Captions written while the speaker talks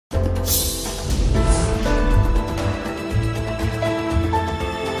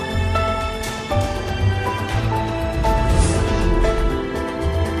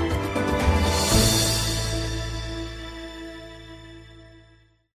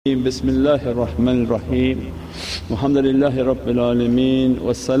Bismillahir Rahmanir Rahim. Alhamdulillahi Rabbil Alameen.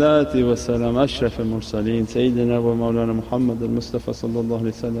 Wassalatu wassalam ashrafil mursaleen Sayyidina wa Mawlana Muhammad al-Mustafa sallallahu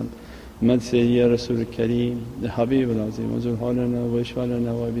alayhi wa sallam. Madsi ya Rasul Kareem, ya Habib al-Azim, wa zulhalana wa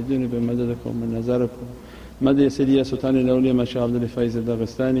ishfalana wa biduni bi madadakum wa nazarakum. Madhi Sayyidi ya Sultan al-Awliya Masha Abdul Faiz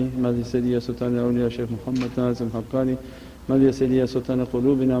al-Daghestani, Madhi Sayyidi ya Sultan al-Awliya Shaykh Muhammad Nazim Haqqani, Madhi Sayyidi ya Sultan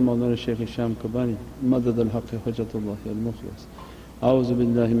al-Qulubina Mawlana Shaykh Hisham Kabani, Madad al-Haqqi Hujjatullahi al-Mukhlis. A'udhu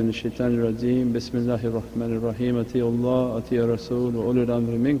billahi minash shaitanir rajeem. Bismillahir Rahmanir Rahim. Ati'ullah, ati'ur Rasul wa ulul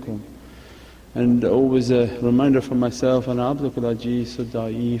amri minkum. And always a reminder for myself, ana abdukul ajiz, o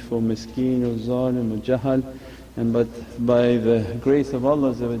da'if, o miskeen, o zalim, o jahal. And but by the grace of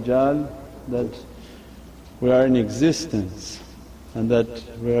Allah that we are in existence and that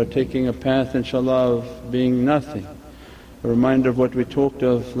we are taking a path inshaAllah of being nothing. A reminder of what we talked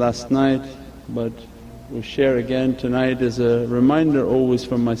of last night, but we share again tonight as a reminder always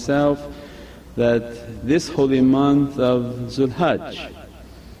for myself that this holy month of Dhul Hajj,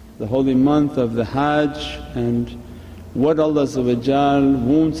 the holy month of the Hajj, and what Allah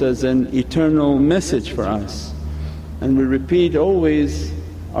wants as an eternal message for us. And we repeat always,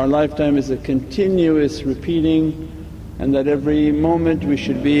 our lifetime is a continuous repeating, and that every moment we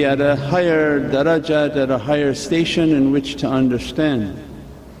should be at a higher darajat, at a higher station in which to understand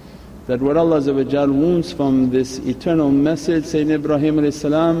that what Allah wants from this eternal message. Sayyidina Ibrahim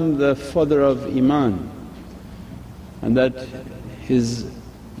the father of Iman, and that he's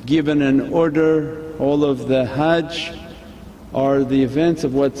given an order. All of the Hajj are the events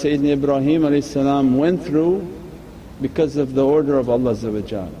of what Sayyidina Ibrahim went through because of the order of Allah.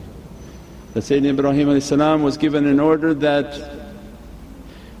 That Sayyidina Ibrahim was given an order that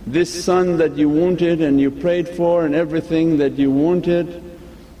this son that you wanted and you prayed for and everything that you wanted,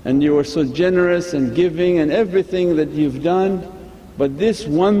 and you were so generous and giving and everything that you've done, but this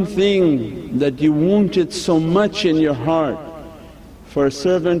one thing that you wanted so much in your heart for a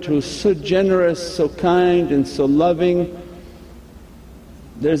servant who's so generous, so kind and so loving,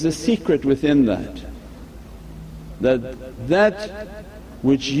 there's a secret within that. That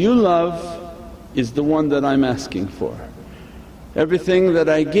which you love is the one that I'm asking for. Everything that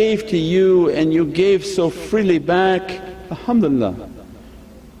I gave to you and you gave so freely back, alhamdulillah.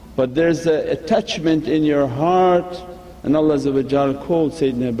 But there's an attachment in your heart, and Allah called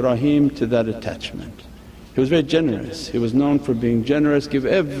Sayyidina Ibrahim to that attachment. He was very generous, he was known for being generous, give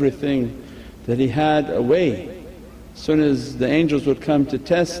everything that he had away. As soon as the angels would come to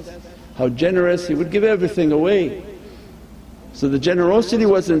test how generous, he would give everything away. So the generosity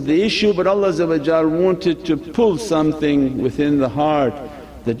wasn't the issue, but Allah wanted to pull something within the heart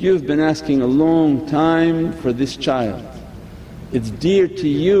that you've been asking a long time for this child. It's dear to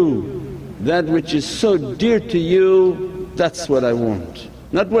you, that which is so dear to you, that's what I want.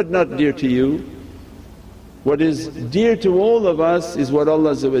 Not what not dear to you. What is dear to all of us is what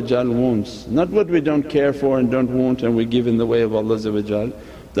Allah wants, not what we don't care for and don't want and we give in the way of Allah. That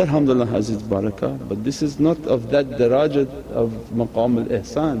alhamdulillah has its barakah, but this is not of that darajat of maqam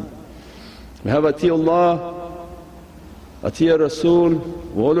al-ihsan. We have ati'ullah, ati'a Rasul,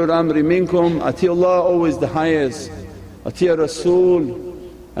 wa ulul amri minkum. Ati'ullah always the highest, ati'a Rasul,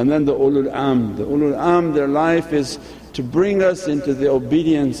 and then the ulul amr. The ulul amr, their life is to bring us into the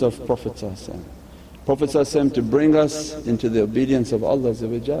obedience of Prophet to bring us into the obedience of Allah. So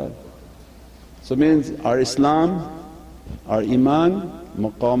it means our Islam, our Iman,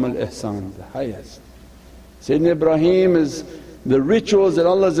 maqam al-ihsan, the highest. Sayyidina Ibrahim is the rituals that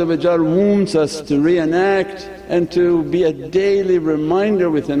Allah wants us to reenact and to be a daily reminder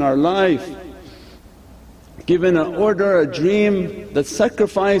within our life. Given an order, a dream that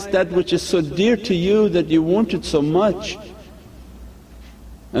sacrificed that which is so dear to you that you wanted so much.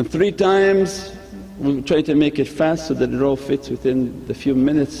 And 3 times, we'll try to make it fast so that it all fits within the few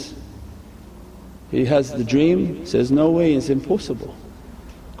minutes. He has the dream, says, no way, it's impossible.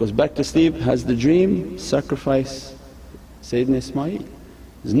 Goes back to sleep, has the dream, sacrifice Sayyidina Ismail.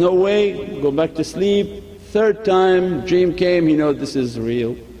 There's no way, go back to sleep. 3rd time dream came, he knows this is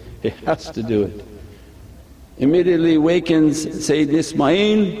real, he has to do it. Immediately wakens Sayyidina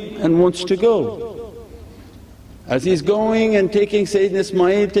Ismail and wants to go. As he's going and taking Sayyidina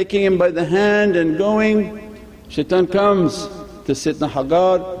Ismail, taking him by the hand and going, shaitan comes to Sayyidina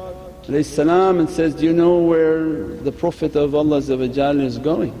Hagar and says, do you know where the Prophet of Allah is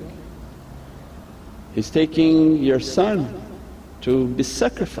going? He's taking your son to be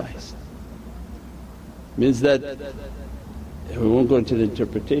sacrificed. Means that, we won't go into the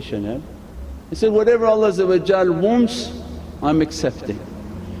interpretation. He said, whatever Allah wants, I'm accepting.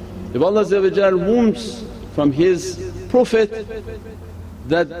 If Allah wants from His Prophet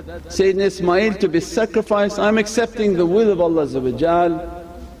that Sayyidina Ismail to be sacrificed, I'm accepting the will of Allah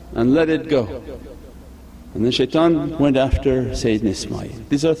and let it go. And then shaitan went after Sayyidina Ismail.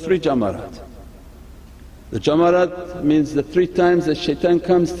 These are 3 jamarat. The jamarat means the 3 times that shaitan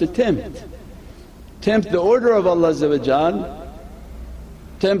comes to tempt. Tempt the order of Allah,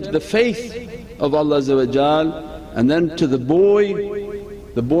 tempt the faith of Allah, and then to the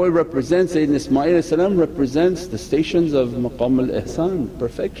boy represents Sayyidina Ismail represents the stations of Maqam al-ihsan,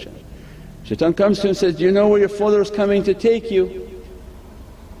 perfection. Shaitan comes to him and says, "Do you know where your father is coming to take you?"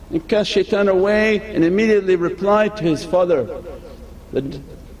 He cast shaitan away and immediately replied to his father that,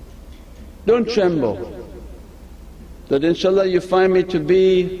 "Don't tremble, that inshaAllah you find me to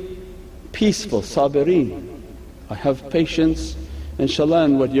be peaceful, sabireen. I have patience inshaAllah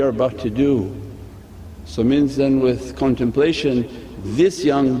in what you're about to do." So means then with contemplation, this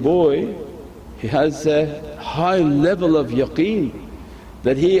young boy, he has a high level of yaqeen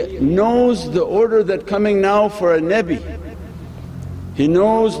that he knows the order that coming now for a Nabi. He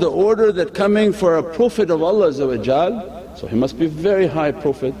knows the order that coming for a Prophet of Allah, so he must be very high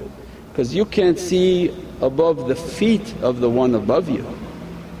Prophet because you can't see above the feet of the one above you.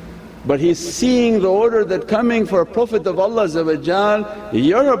 But he's seeing the order that coming for a Prophet of Allah,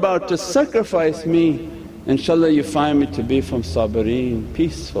 you're about to sacrifice me, inshaAllah you find me to be from sabireen,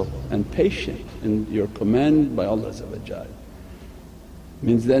 peaceful and patient in your command by Allah.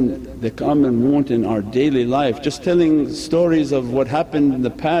 Means then they come and want in our daily life, just telling stories of what happened in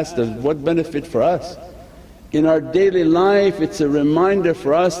the past, of what benefit for us. In our daily life it's a reminder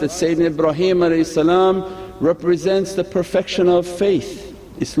for us that Sayyidina Ibrahim represents the perfection of faith,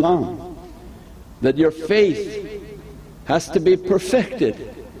 Islam. That your faith has to be perfected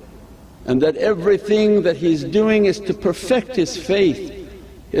and that everything that he's doing is to perfect his faith.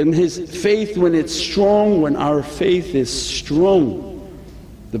 And his faith when it's strong, when our faith is strong,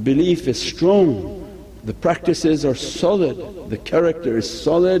 the belief is strong, the practices are solid, the character is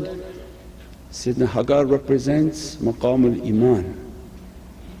solid. Sayyidina Hagar represents Maqam al-Iman.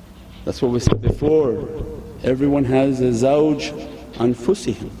 That's what we said before, everyone has a zawj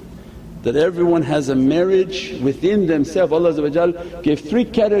anfusihim, that everyone has a marriage within themselves. Allah gave 3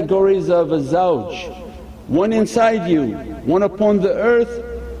 categories of a zawj, one inside you, one upon the earth,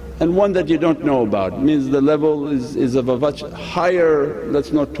 and one that you don't know about. Means the level is of a much higher,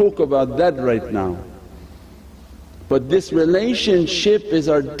 let's not talk about that right now. But this relationship is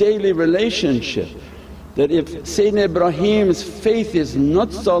our daily relationship, that if Sayyidina Ibrahim's faith is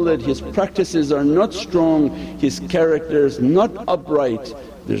not solid, his practices are not strong, his character is not upright,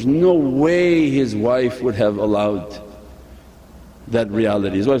 there's no way his wife would have allowed that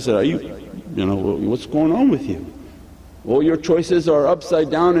reality. His wife said, you know, what's going on with you? All your choices are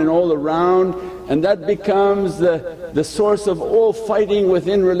upside down and all around, and that becomes the source of all fighting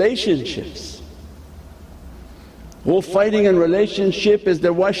within relationships. All fighting in relationship is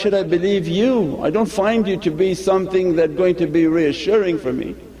that, why should I believe you? I don't find you to be something that's going to be reassuring for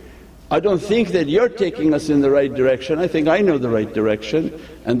me. I don't think that you're taking us in the right direction, I think I know the right direction,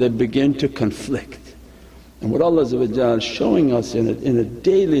 and they begin to conflict. And what Allah is showing us in a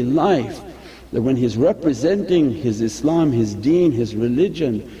daily life, that when He's representing His Islam, His deen, His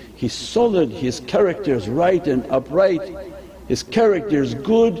religion, He's solid, His character is right and upright, His character is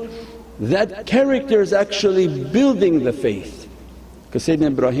good, that character is actually building the faith. Because Sayyidina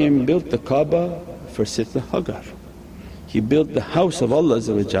Ibrahim built the Kaaba for Sayyidina Hagar, he built the house of Allah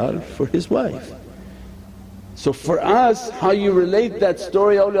for his wife. So for us, how you relate that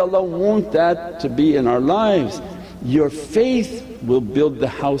story, awliyaullah want that to be in our lives. Your faith will build the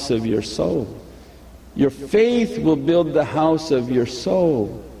house of your soul. Your faith will build the house of your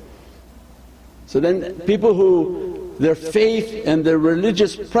soul. So then people who their faith and their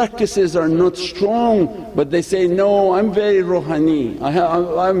religious practices are not strong, but they say, no, I'm very ruhani,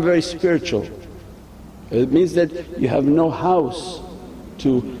 I'm very spiritual. It means that you have no house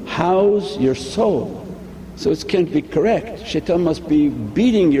to house your soul. So it can't be correct. Shaitan must be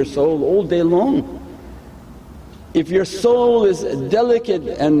beating your soul all day long. If your soul is delicate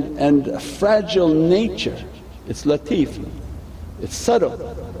and fragile nature, it's latif, it's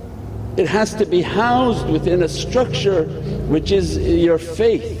subtle. It has to be housed within a structure which is your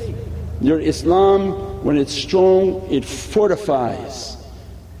faith. Your Islam, when it's strong, it fortifies.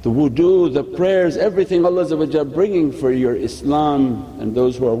 The wudu, the prayers, everything Allah bringing for your Islam, and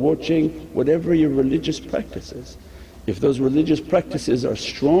those who are watching, whatever your religious practices. If those religious practices are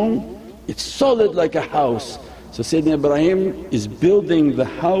strong, it's solid like a house. So Sayyidina Ibrahim is building the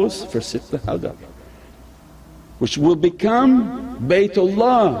house for Sayyidina Hagar, which will become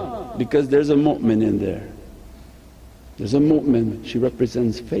Baytullah because there's a mu'min in there. There's a mu'min, she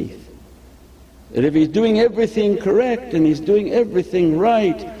represents faith. That if he's doing everything correct and he's doing everything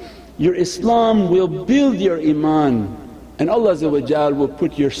right, your Islam will build your Iman, and Allah will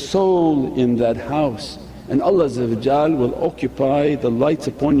put your soul in that house, and Allah will occupy the lights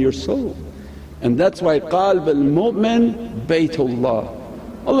upon your soul. And that's why qalb al-mu'min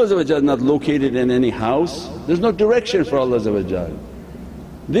baytullah. Allah is not located in any house, there's no direction for Allah.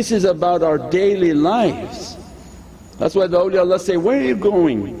 This is about our daily lives. That's why the awliyaullah say, where are you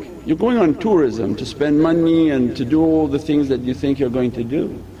going? You're going on tourism to spend money and to do all the things that you think you're going to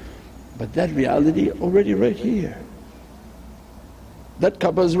do. But that reality already right here. That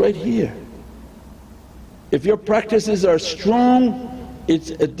Kaaba's right here. If your practices are strong,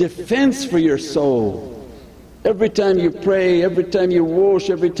 it's a defense for your soul. Every time you pray, every time you wash,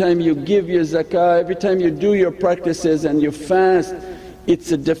 every time you give your zakah, every time you do your practices and you fast,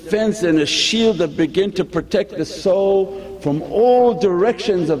 it's a defense and a shield that begin to protect the soul from all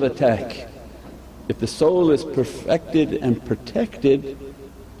directions of attack. If the soul is perfected and protected,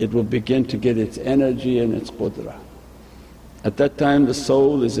 it will begin to get its energy and its qudrah. At that time the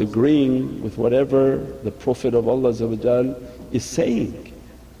soul is agreeing with whatever the Prophet of Allah is saying.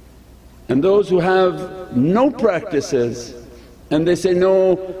 And those who have no practices and they say,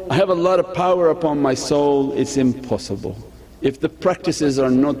 no, I have a lot of power upon my soul, it's impossible. If the practices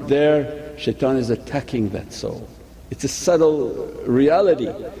are not there, shaitan is attacking that soul. It's a subtle reality.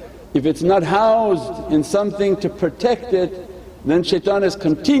 If it's not housed in something to protect it, then shaitan is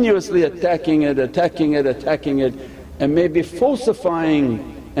continuously attacking it, and maybe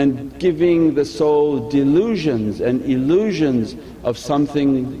falsifying and giving the soul delusions and illusions of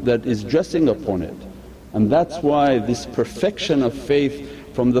something that is dressing upon it. And that's why this perfection of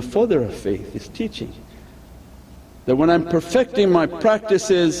faith from the father of faith is teaching. That when I'm perfecting my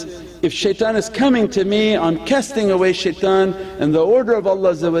practices, if shaitan is coming to me, I'm casting away shaitan, and the order of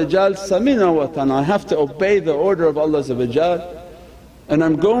Allah samina wa ta'ana, I have to obey the order of Allah. And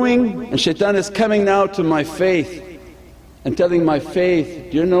I'm going and shaitan is coming now to my faith and telling my faith,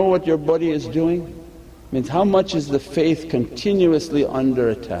 do you know what your body is doing? Means how much is the faith continuously under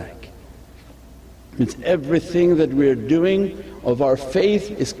attack? Means everything that we're doing of our faith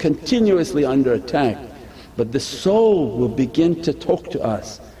is continuously under attack. But the soul will begin to talk to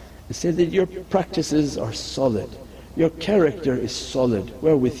us and say that your practices are solid, your character is solid,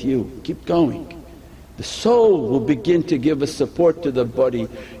 we're with you, keep going. The soul will begin to give a support to the body,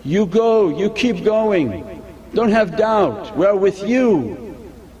 you go, you keep going, don't have doubt, we're with you,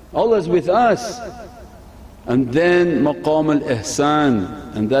 Allah's with us. And then maqam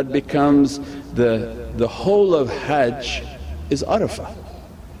al-ihsan, and that becomes the whole of Hajj is Arafah.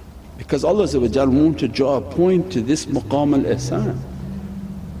 Because Allah want to draw a point to this maqam al-ihsan,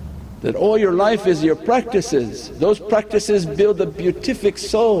 that all your life is your practices, those practices build a beatific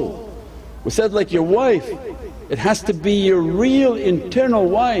soul. We said like your wife, it has to be your real internal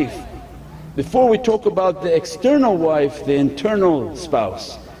wife. Before we talk about the external wife, the internal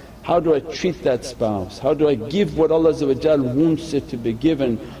spouse. How do I treat that spouse? How do I give what Allah wants it to be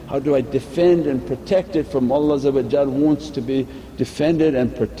given? How do I defend and protect it from Allah wants to be defended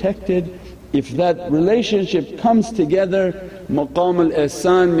and protected? If that relationship comes together, maqam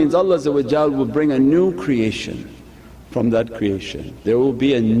al-ihsan means Allah will bring a new creation from that creation. There will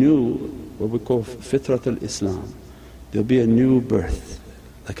be a new, what we call fitrat al-Islam, there'll be a new birth,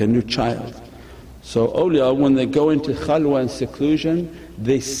 like a new child. So awliya when they go into khalwa and seclusion,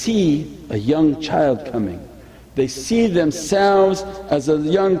 they see a young child coming. They see themselves as a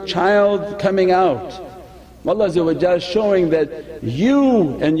young child coming out. Allah is showing that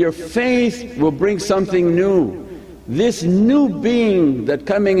you and your faith will bring something new. This new being that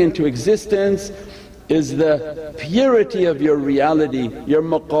coming into existence is the purity of your reality, your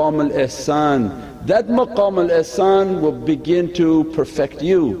maqam al-ihsan. That maqam al-ihsan will begin to perfect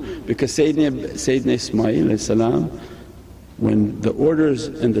you, because Sayyidina Ismail when the orders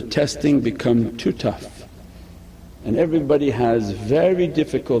and the testing become too tough and everybody has very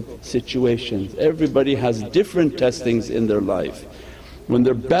difficult situations, everybody has different testings in their life. When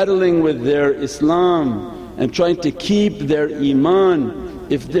they're battling with their Islam and trying to keep their Iman,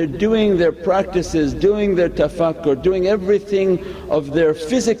 if they're doing their practices, doing their tafakkur, doing everything of their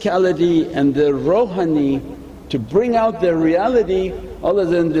physicality and their rohani to bring out their reality, Allah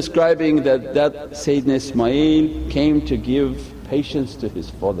then describing that Sayyidina Ismail came to give patience to his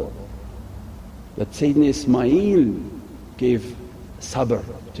father. That Sayyidina Ismail gave sabr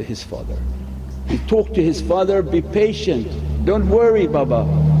to his father. He talked to his father, be patient, don't worry Baba,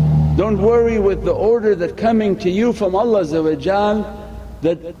 don't worry with the order that coming to you from Allah.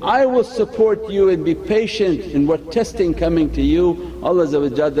 that I will support you and be patient in what testing coming to you. Allah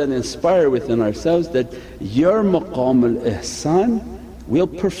then inspire within ourselves that your maqam al-ihsan will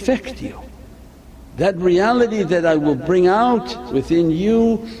perfect you. That reality that I will bring out within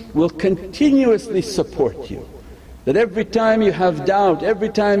you will continuously support you. That every time you have doubt, every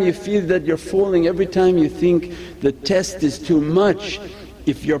time you feel that you're falling, every time you think the test is too much,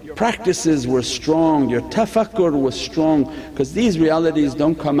 if your practices were strong, your tafakkur was strong, because these realities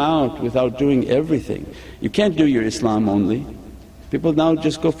don't come out without doing everything. You can't do your Islam only. People now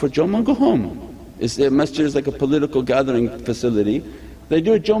just go for Jummah and go home. The masjid is like a political gathering facility, they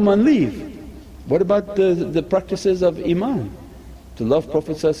do a Jummah and leave. What about the practices of Iman? To love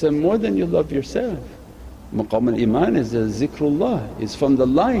Prophet more than you love yourself. Maqam al-Iman is a zikrullah, is from the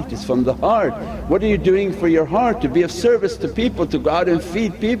light, is from the heart. What are you doing for your heart? To be of service to people, to go out and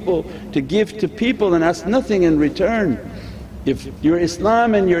feed people, to give to people and ask nothing in return. If your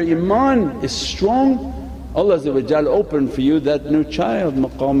Islam and your Iman is strong, Allah open for you that new child,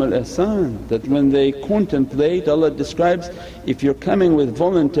 maqam al-ihsan, that when they contemplate, Allah describes, if you're coming with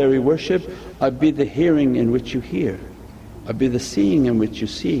voluntary worship, I'll be the hearing in which you hear, I'll be the seeing in which you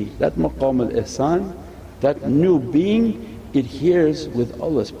see. That maqam al-ihsan, that new being, it hears with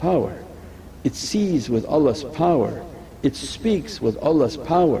Allah's power, it sees with Allah's power, it speaks with Allah's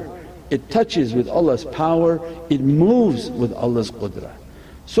power, it touches with Allah's power, it moves with Allah's qudra.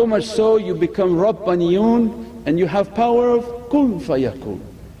 So much so you become Rabbaniyun and you have power of kun fayakun.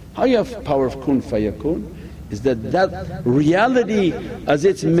 How you have power of kun fayakun? Is that reality as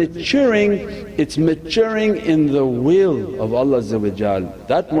it's maturing in the will of Allah.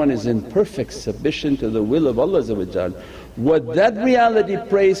 That one is in perfect submission to the will of Allah. What that reality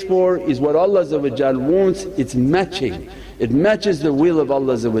prays for is what Allah wants, it's matching. It matches the will of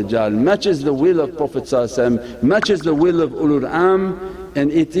Allah, matches the will of Prophet, matches the will of ulul am,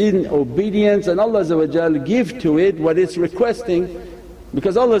 and it's in obedience, and Allah give to it what it's requesting,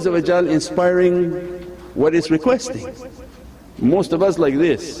 because Allah inspiring what it's requesting. Most of us like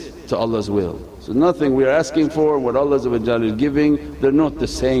this to Allah's will. So nothing we're asking for, what Allah is giving, they're not the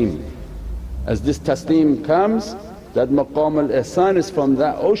same. As this taslim comes, that maqam al-ihsan is from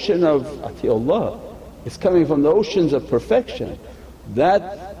that ocean of ati'ullah, it's coming from the oceans of perfection.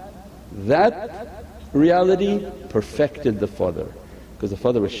 That reality perfected the father, because the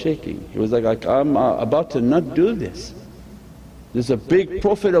father was shaking. He was like, I'm about to not do this. This is a big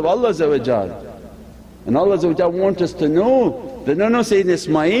prophet of Allah, and Allah wants us to know that no, Sayyidina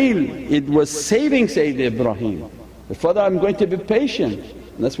Ismail, it was saving Sayyidina Ibrahim. The father, I'm going to be patient.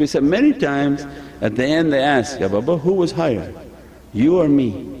 And as we said many times, at the end they ask, Ya Baba, who was higher, you or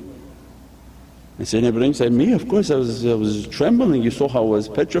me? And Sayyidina Ibrahim said, me, of course, I was trembling, you saw how I was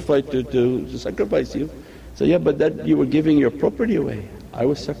petrified to sacrifice you. So, yeah, but that you were giving your property away, I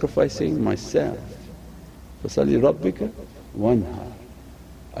was sacrificing myself. فَصَلِّ رَبِّكَ وَانْحَرْ,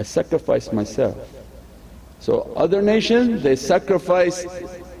 I sacrificed myself. So other nations, they sacrifice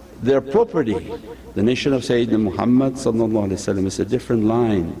their property. The nation of Sayyidina Muhammad is a different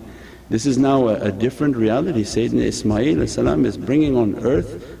line. This is now a different reality. Sayyidina Ismail is bringing on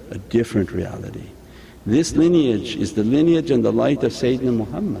earth a different reality. This lineage is the lineage and the light of Sayyidina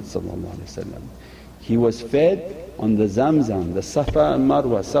Muhammad. He was fed on the Zamzam, the Safa and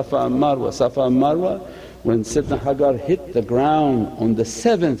Marwa, Safa and Marwa, Safa and Marwa. When Sayyidina Hagar hit the ground on the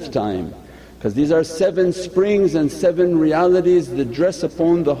 7th time, because these are 7 springs and 7 realities that dress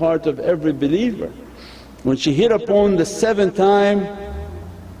upon the heart of every believer. When she hit upon the 7th time,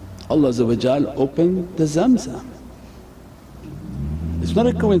 Allah opened the Zamzam. It's not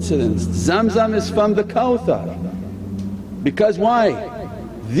a coincidence. Zamzam is from the Kawthar. Because why?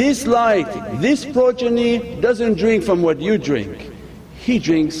 This light, this progeny doesn't drink from what you drink, he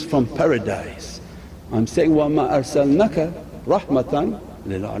drinks from paradise. I'm saying, وَمَا أَرْسَلْنَاكَ رَحْمَةً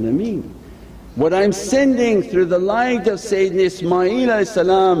لِلْعَالَمِينَ. What I'm sending through the light of Sayyidina Ismail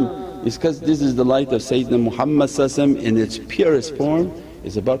is because this is the light of Sayyidina Muhammad in its purest form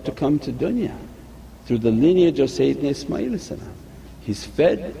is about to come to dunya through the lineage of Sayyidina Ismail. He's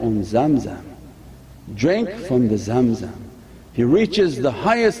fed on Zamzam, drank from the Zamzam. He reaches the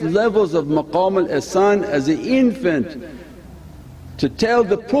highest levels of maqam al-ihsan as an infant to tell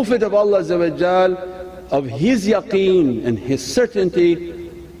the Prophet of Allah of his yaqeen and his certainty,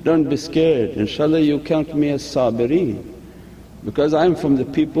 don't be scared, inshaAllah you count me as sabireen, because I'm from the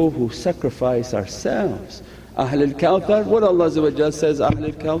people who sacrifice ourselves. Ahlul Kawthar, what Allah says,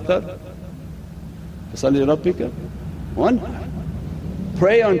 Ahlul Kawthar, fasalli rabbika wanhar,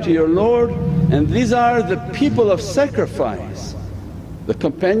 pray unto your Lord, and these are the people of sacrifice. The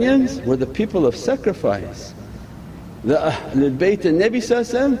companions were the people of sacrifice. The Ahlul Bayt al-Nabi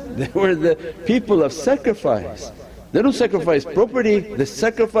they were the people of sacrifice. They don't sacrifice property, they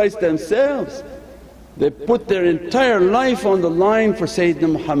sacrifice themselves. They put their entire life on the line for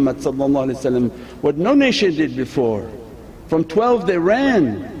Sayyidina Muhammad what no nation did before. From 12 they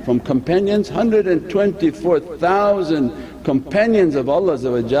ran, from companions 124,000 companions of Allah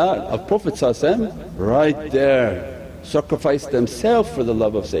of Prophet right there sacrificed themselves for the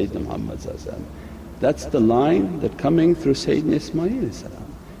love of Sayyidina Muhammad. That's the line that coming through Sayyidina Ismail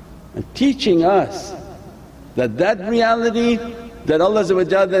and teaching us that reality that Allah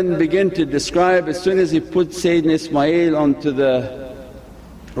then began to describe as soon as He put Sayyidina Ismail onto the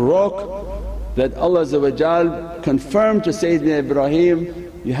rock, that Allah confirmed to Sayyidina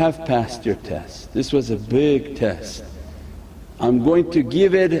Ibrahim, you have passed your test. This was a big test. I'm going to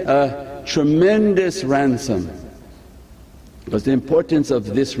give it a tremendous ransom. Because the importance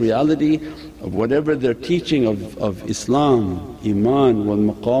of this reality of whatever they're teaching of Islam, Iman wal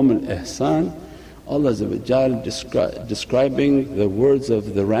Maqam al ihsan, Allah describing the words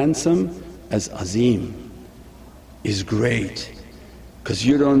of the ransom as azim is great. Because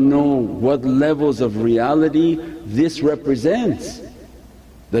you don't know what levels of reality this represents.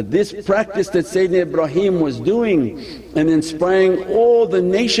 That this practice that Sayyidina Ibrahim was doing and inspiring all the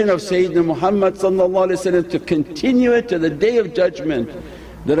nation of Sayyidina Muhammad to continue it to the Day of Judgment,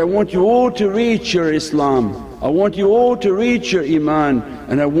 that I want you all to reach your Islam, I want you all to reach your Iman,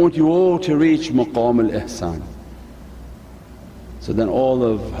 and I want you all to reach Maqam al-Ihsan. So then all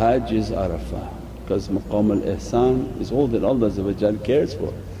of Hajj is Arafah, because Maqam al-Ihsan is all that Allah cares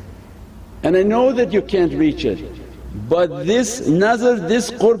for. And I know that you can't reach it, but this nazar, this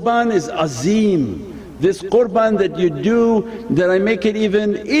qurban is azim. This qurban that you do, that I make it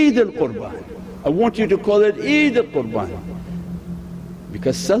even Eid al-Qurban. I want you to call it Eid al-Qurban,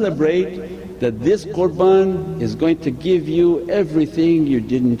 because celebrate that this qurban is going to give you everything you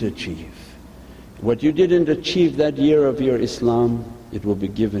didn't achieve. What you didn't achieve that year of your Islam, it will be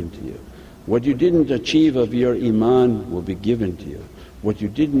given to you. What you didn't achieve of your Iman will be given to you. What you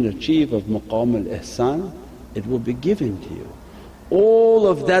didn't achieve of Maqam al-Ihsan, it will be given to you. All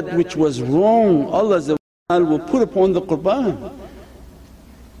of that which was wrong Allah will put upon the qurban,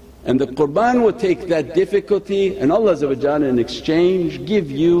 and the qurban will take that difficulty and Allah in exchange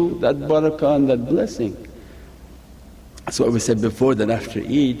give you that barakah and that blessing. That's why we said before that after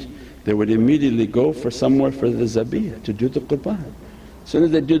Eid they would immediately go for somewhere for the zabiyah to do the qurban. As soon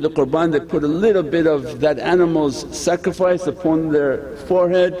as they do the qurban, they put a little bit of that animal's sacrifice upon their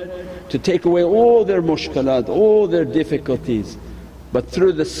forehead to take away all their mushkalat, all their difficulties. But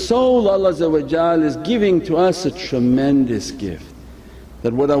through the soul Allah is giving to us a tremendous gift,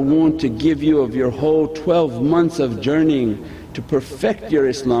 that what I want to give you of your whole 12 months of journeying to perfect your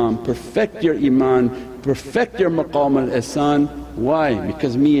Islam, perfect your Iman, perfect your Maqam al-Ihsan. Why?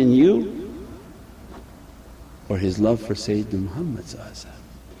 Because me and you, or his love for Sayyidina Muhammad,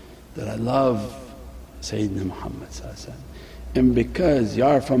 that I love Sayyidina Muhammad, and because you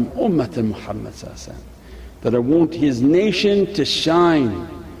are from Ummat Muhammad, that I want his nation to shine.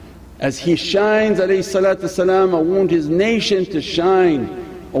 As he shines I want his nation to shine.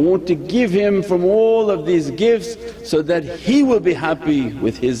 I want to give him from all of these gifts so that he will be happy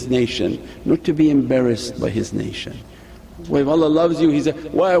with his nation, not to be embarrassed by his nation. Well, if Allah loves you, He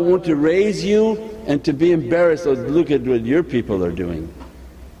said, why I want to raise you and to be embarrassed, oh, look at what your people are doing.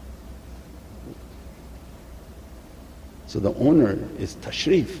 So the honour is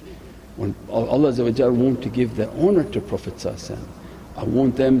tashrif. When Allah want to give the honour to Prophet, I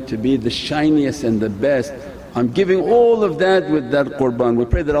want them to be the shiniest and the best. I'm giving all of that with that qurban. We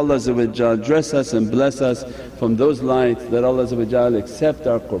pray that Allah dress us and bless us from those lights, that Allah accept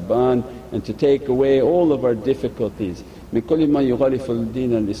our qurban and to take away all of our difficulties. من كل ما يخالف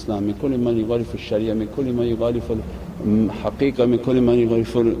الدين الإسلام، من كل ما يخالف الشريعة، من كل ما يخالف الحقيقة، من كل ما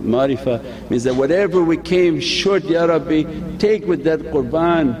يخالف المعرفة. Means that whatever we came short, Ya Rabbi, take with that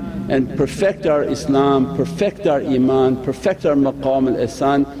qurban and perfect our Islam, perfect our Iman, perfect our Maqam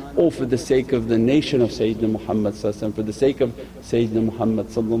al-Ihsan, all for the sake of the nation of Sayyidina Muhammad, for the sake of Sayyidina Muhammad.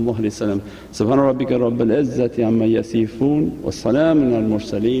 Subhana rabbika rabbil izzati amma yasifoon wa salaamun al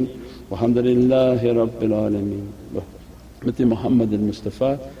mursaleen walhamdulillahi rabbil alameen. Bi Muhammad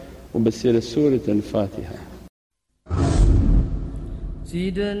al-Mustafa wa basir Surat al-Fatiha.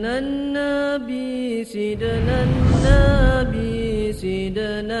 سيدنا النبي سيدنا النبي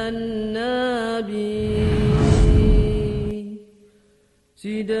سيدنا النبي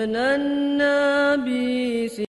سيدنا النبي